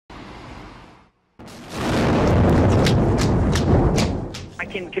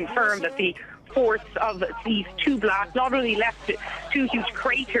can confirm that the force of these two blasts not only left two huge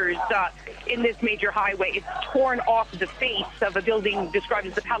craters in this major highway, it's torn off the face of a building described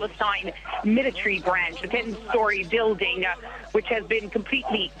as the Palestine military branch, a 10-story building which has been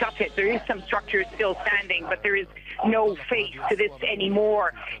completely gutted. There is some structures still standing, but there is no face to this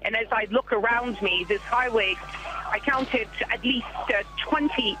anymore. And as I look around me, this highway, I counted at least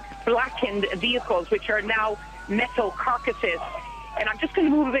 20 blackened vehicles, which are now metal carcasses. And I'm just going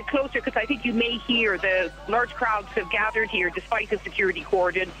to move a bit closer because I think you may hear the large crowds have gathered here despite the security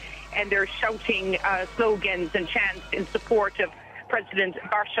cordon, and they're shouting slogans and chants in support of President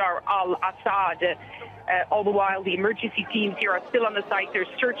Bashar al-Assad. All the while, the emergency teams here are still on the site. They're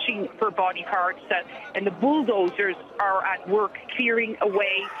searching for body parts, and the bulldozers are at work clearing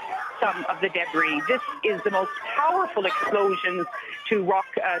away some of the debris. This is the most powerful explosion to rock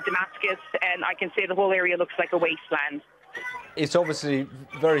Damascus, and I can say the whole area looks like a wasteland. It's obviously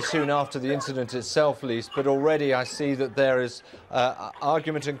very soon after the incident itself, Lise, but already I see that there is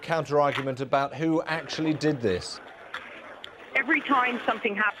argument and counter-argument about who actually did this. Every time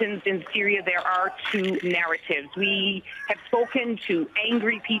something happens in Syria, there are two narratives. We have spoken to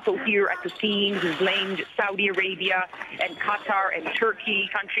angry people here at the scene who blamed Saudi Arabia and Qatar and Turkey,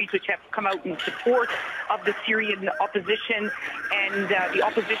 countries which have come out in support of the Syrian opposition. And the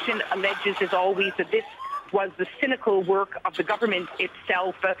opposition alleges, as always, that this was the cynical work of the government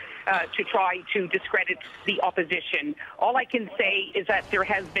itself to try to discredit the opposition. All I can say is that there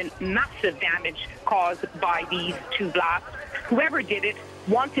has been massive damage caused by these two blasts. Whoever did it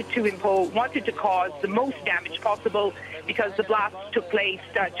wanted to cause the most damage possible, because the blasts took place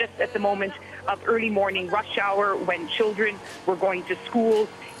just at the moment of early morning rush hour when children were going to school.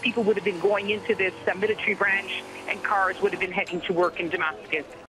 People would have been going into this military branch, and cars would have been heading to work in Damascus.